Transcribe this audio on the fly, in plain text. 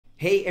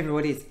Hey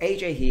everybody, it's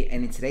AJ here,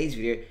 and in today's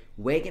video,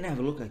 we're going to have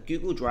a look at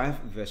Google Drive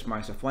versus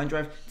Microsoft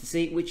OneDrive to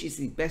see which is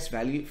the best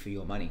value for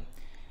your money.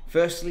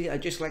 Firstly,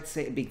 I'd just like to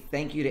say a big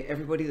thank you to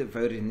everybody that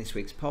voted in this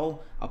week's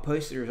poll. I'll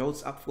post the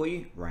results up for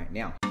you right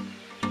now.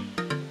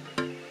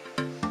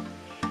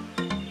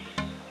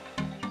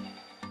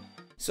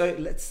 So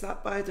let's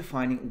start by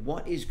defining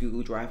what is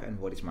Google Drive and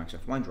what is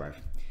Microsoft OneDrive.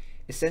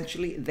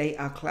 Essentially, they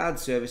are cloud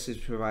services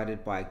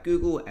provided by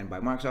Google and by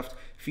Microsoft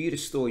for you to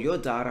store your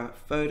data,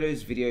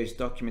 photos, videos,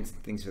 documents,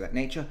 and things of that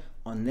nature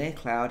on their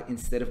cloud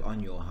instead of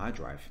on your hard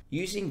drive.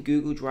 Using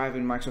Google Drive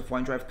and Microsoft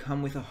OneDrive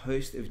come with a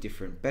host of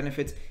different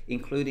benefits,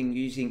 including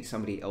using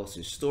somebody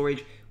else's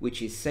storage,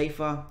 which is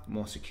safer,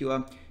 more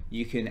secure.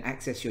 You can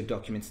access your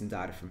documents and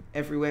data from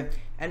everywhere.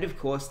 And of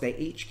course, they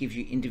each give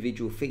you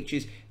individual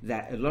features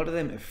that a lot of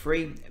them are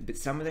free, but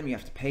some of them you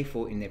have to pay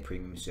for in their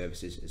premium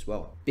services as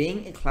well.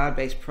 Being a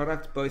cloud-based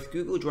product, both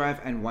Google Drive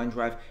and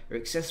OneDrive are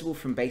accessible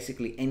from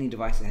basically any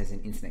device that has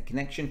an internet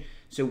connection.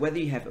 So whether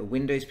you have a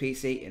Windows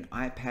PC, an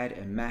iPad,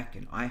 a Mac,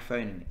 an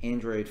iPhone, an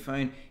Android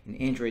phone, an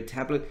Android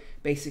tablet,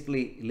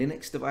 basically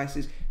Linux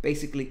devices,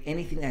 basically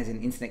anything that has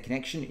an internet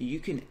connection, you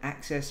can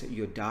access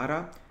your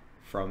data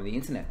from the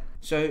internet.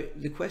 So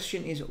the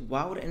question is,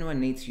 why would anyone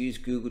need to use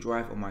Google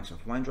Drive or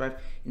Microsoft OneDrive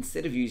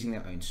instead of using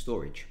their own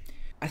storage?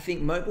 I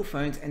think mobile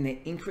phones and their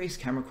increased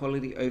camera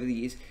quality over the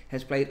years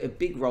has played a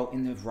big role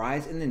in the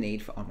rise in the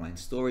need for online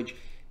storage,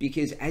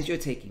 because as you're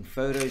taking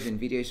photos and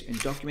videos and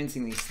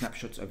documenting these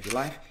snapshots of your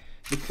life,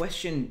 the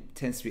question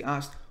tends to be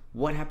asked,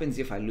 what happens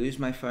if I lose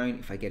my phone,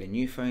 if I get a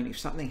new phone, if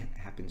something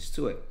happens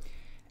to it?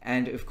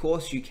 And of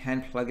course you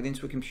can plug it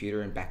into a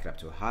computer and back it up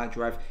to a hard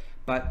drive,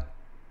 but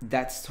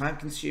that's time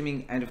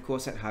consuming, and of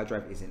course that hard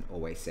drive isn't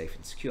always safe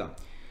and secure,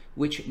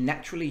 which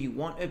naturally you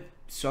want a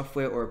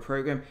software or a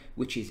program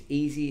which is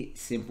easy,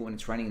 simple, and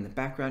it's running in the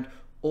background,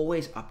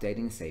 always updating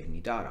and saving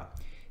your data.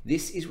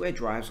 This is where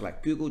drives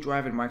like Google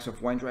Drive and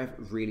Microsoft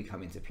OneDrive really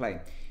come into play,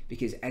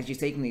 because as you're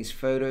taking these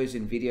photos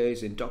and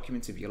videos and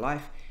documents of your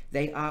life,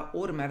 they are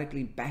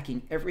automatically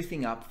backing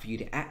everything up for you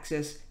to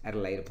access at a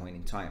later point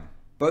in time.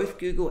 Both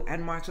Google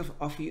and Microsoft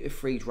offer you a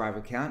free Drive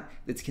account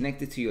that's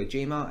connected to your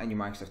Gmail and your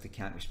Microsoft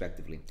account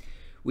respectively.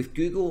 With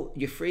Google,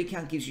 your free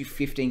account gives you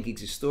 15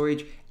 gigs of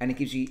storage, and it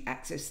gives you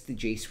access to the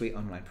G Suite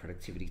online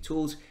productivity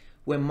tools,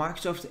 where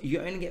Microsoft, you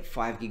only get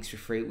 5 gigs for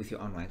free with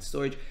your online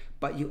storage,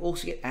 but you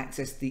also get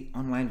access to the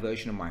online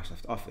version of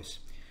Microsoft Office.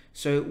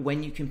 So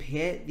when you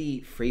compare the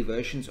free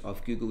versions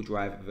of Google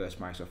Drive versus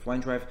Microsoft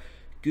OneDrive,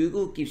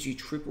 Google gives you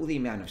triple the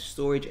amount of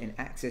storage and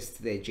access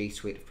to their G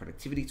Suite of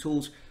productivity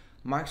tools.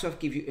 Microsoft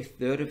gives you a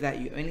third of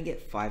that. You only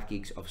get 5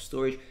 gigs of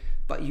storage,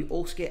 but you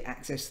also get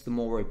access to the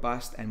more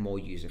robust and more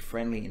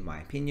user-friendly, in my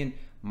opinion,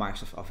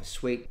 Microsoft Office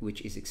Suite,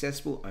 which is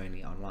accessible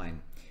only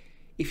online.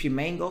 If your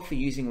main goal for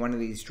using one of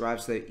these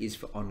drives though is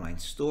for online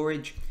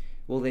storage,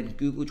 well then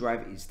Google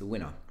Drive is the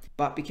winner.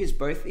 But because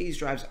both these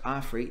drives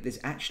are free, there's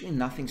actually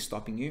nothing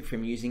stopping you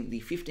from using the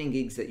 15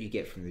 gigs that you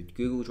get from the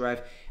Google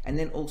Drive, and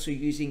then also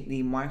using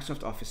the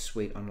Microsoft Office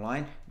Suite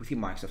online with your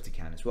Microsoft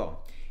account as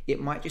well. It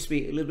might just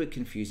be a little bit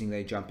confusing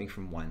though, jumping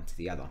from one to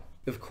the other.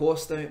 Of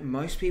course though,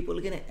 most people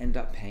are going to end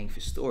up paying for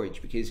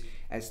storage, because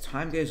as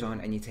time goes on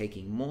and you're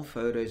taking more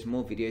photos,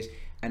 more videos,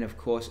 and of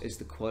course as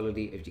the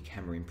quality of your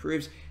camera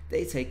improves,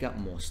 they take up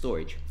more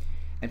storage.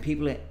 And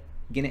people are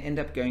going to end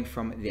up going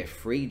from their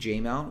free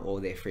Gmail or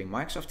their free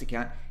Microsoft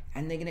account,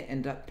 and they're going to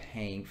end up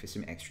paying for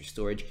some extra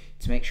storage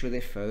to make sure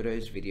their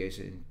photos, videos,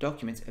 and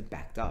documents are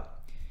backed up.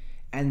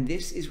 And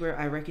this is where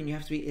I reckon you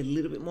have to be a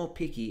little bit more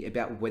picky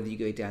about whether you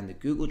go down the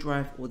Google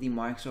Drive or the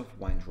Microsoft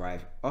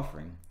OneDrive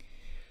offering.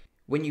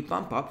 When you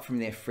bump up from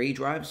their free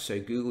drives, so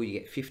Google you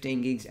get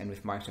 15 gigs and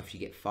with Microsoft you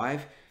get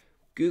 5,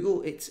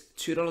 Google it's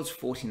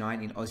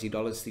 $2.49 in Aussie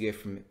dollars to go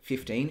from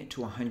 15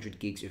 to 100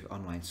 gigs of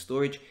online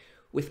storage.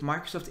 With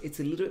Microsoft it's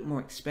a little bit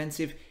more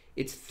expensive,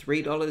 it's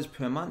 $3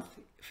 per month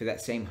for that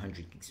same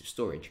 100 gigs of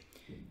storage.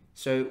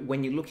 So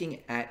when you're looking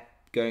at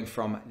going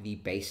from the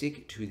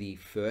basic to the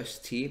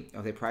first tier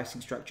of their pricing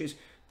structures,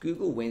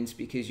 Google wins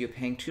because you're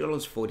paying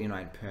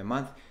 $2.49 per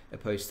month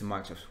opposed to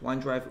Microsoft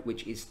OneDrive,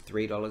 which is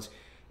 $3.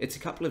 It's a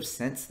couple of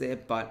cents there,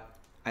 but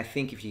I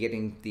think if you're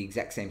getting the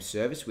exact same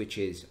service, which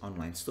is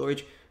online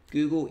storage,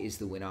 Google is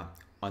the winner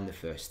on the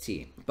first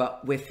tier.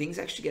 But where things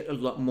actually get a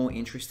lot more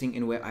interesting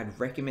and where I'd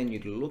recommend you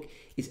to look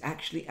is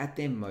actually at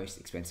their most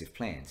expensive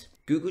plans.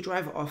 Google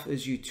Drive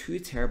offers you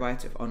 2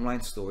 terabytes of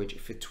online storage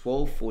for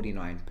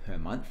 $12.49 per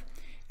month.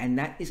 And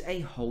that is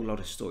a whole lot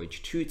of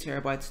storage. 2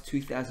 terabytes,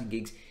 2000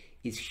 gigs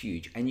is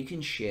huge. And you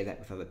can share that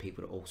with other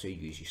people to also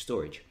use your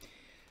storage.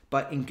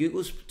 But in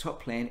Google's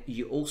top plan,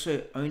 you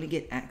also only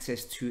get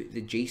access to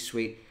the G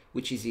Suite,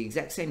 which is the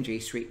exact same G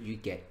Suite you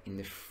get in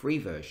the free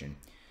version.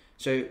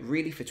 So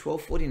really for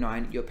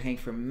 $12.49, you're paying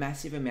for a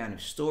massive amount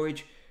of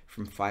storage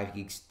from 5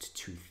 gigs to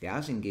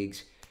 2000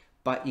 gigs,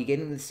 but you're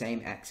getting the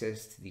same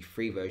access to the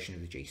free version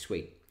of the G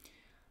Suite.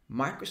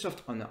 Microsoft,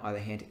 on the other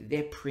hand,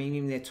 their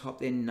premium,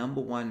 their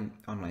number one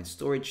online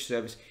storage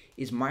service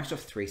is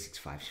Microsoft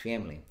 365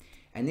 Family.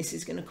 And this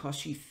is going to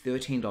cost you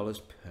 $13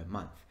 per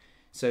month.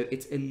 So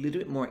it's a little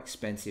bit more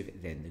expensive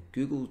than the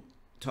Google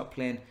top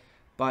plan,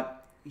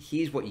 but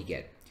here's what you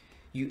get.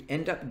 You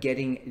end up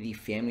getting the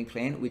family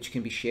plan, which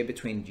can be shared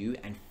between you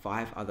and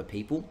 5 other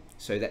people.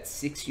 So that's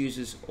 6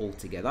 users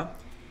altogether.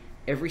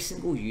 Every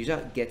single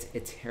user gets a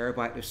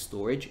terabyte of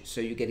storage.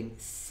 So you're getting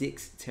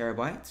 6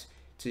 terabytes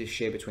to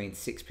share between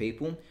 6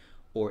 people,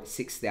 or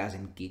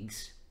 6,000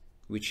 gigs,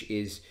 which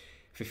is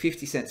for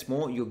 50 cents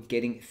more, you're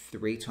getting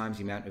 3 times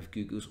the amount of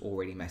Google's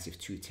already massive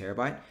 2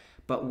 terabyte.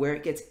 But where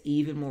it gets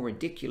even more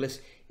ridiculous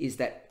is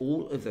that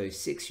all of those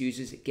 6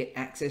 users get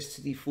access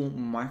to the full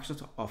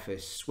Microsoft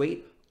Office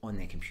suite on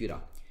their computer.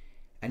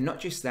 And not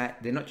just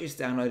that, they're not just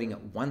downloading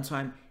it one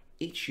time,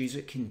 each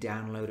user can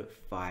download it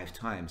 5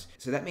 times.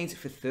 So that means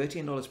for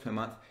 $13 per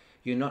month,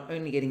 you're not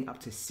only getting up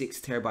to 6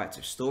 terabytes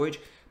of storage,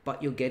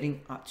 but you're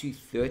getting up to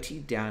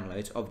 30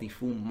 downloads of the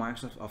full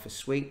Microsoft Office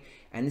suite.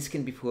 And this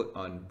can be put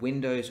on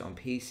Windows, on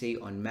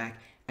PC, on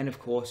Mac, and of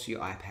course your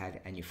iPad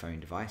and your phone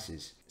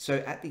devices. So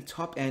at the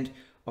top end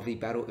of the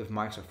battle of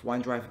Microsoft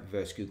OneDrive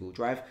versus Google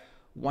Drive,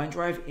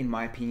 OneDrive, in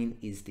my opinion,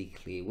 is the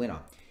clear winner.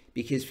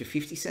 Because for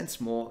 50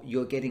 cents more,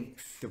 you're getting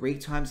 3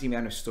 times the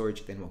amount of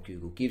storage than what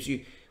Google gives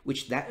you,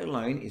 which that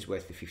alone is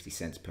worth the 50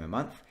 cents per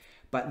month.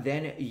 But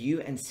then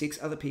you and 6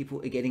 other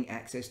people are getting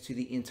access to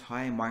the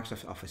entire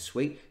Microsoft Office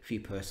suite for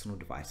your personal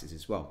devices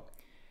as well.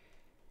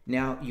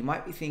 Now, you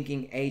might be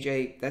thinking,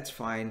 AJ, that's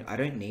fine. I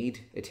don't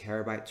need a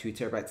terabyte, 2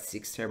 terabytes,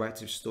 6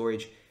 terabytes of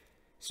storage.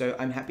 So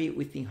I'm happy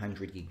with the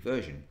 100 gig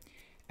version.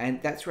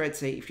 And that's where I'd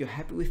say if you're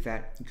happy with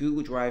that,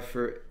 Google Drive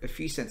for a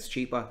few cents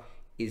cheaper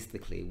is the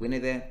clear winner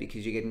there,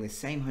 because you're getting the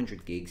same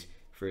 100 gigs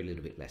for a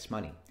little bit less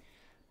money.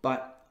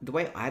 But the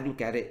way I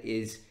look at it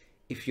is,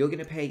 if you're going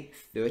to pay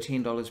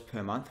 $13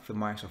 per month for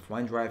Microsoft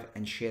OneDrive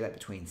and share that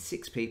between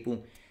 6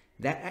 people,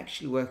 that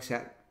actually works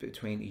out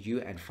between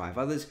you and 5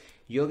 others.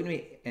 You're going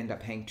to end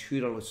up paying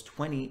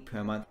 $2.20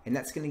 per month, and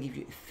that's going to give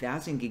you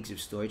 1,000 gigs of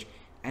storage,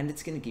 and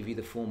it's going to give you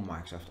the full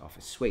Microsoft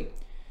Office suite.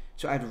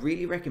 So I'd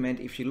really recommend,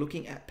 if you're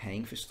looking at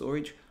paying for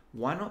storage,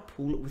 why not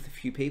pool it with a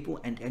few people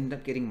and end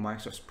up getting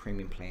Microsoft's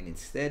premium plan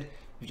instead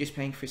of just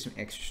paying for some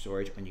extra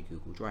storage on your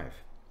Google Drive.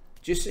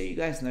 Just so you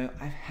guys know,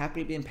 I've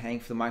happily been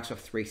paying for the Microsoft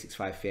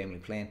 365 family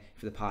plan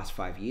for the past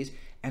 5 years,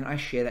 and I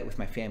share that with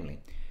my family.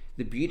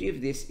 The beauty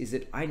of this is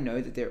that I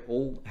know that they're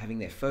all having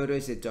their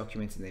photos, their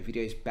documents, and their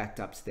videos backed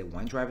up to their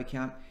OneDrive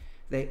account.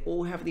 They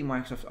all have the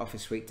Microsoft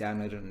Office suite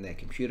downloaded on their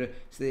computer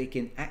so they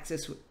can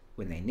access it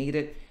when they need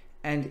it,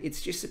 and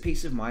it's just a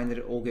peace of mind that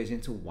it all goes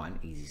into one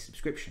easy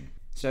subscription.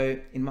 So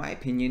in my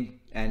opinion,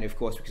 and of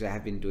course because I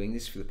have been doing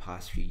this for the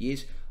past few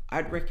years,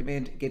 I'd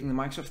recommend getting the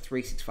Microsoft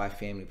 365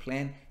 family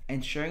plan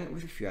and sharing it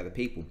with a few other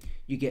people.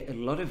 You get a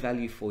lot of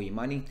value for your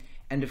money,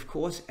 and of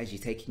course, as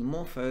you're taking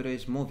more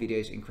photos, more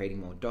videos, and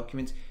creating more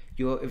documents,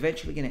 you're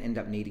eventually going to end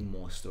up needing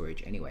more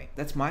storage anyway.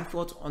 That's my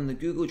thoughts on the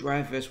Google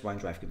Drive versus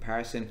OneDrive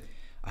comparison.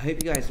 I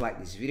hope you guys liked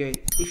this video.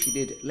 If you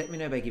did, let me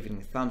know by giving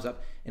it a thumbs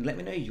up, and let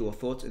me know your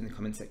thoughts in the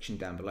comment section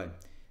down below.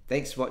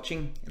 Thanks for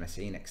watching, and I'll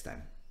see you next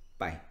time.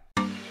 Bye.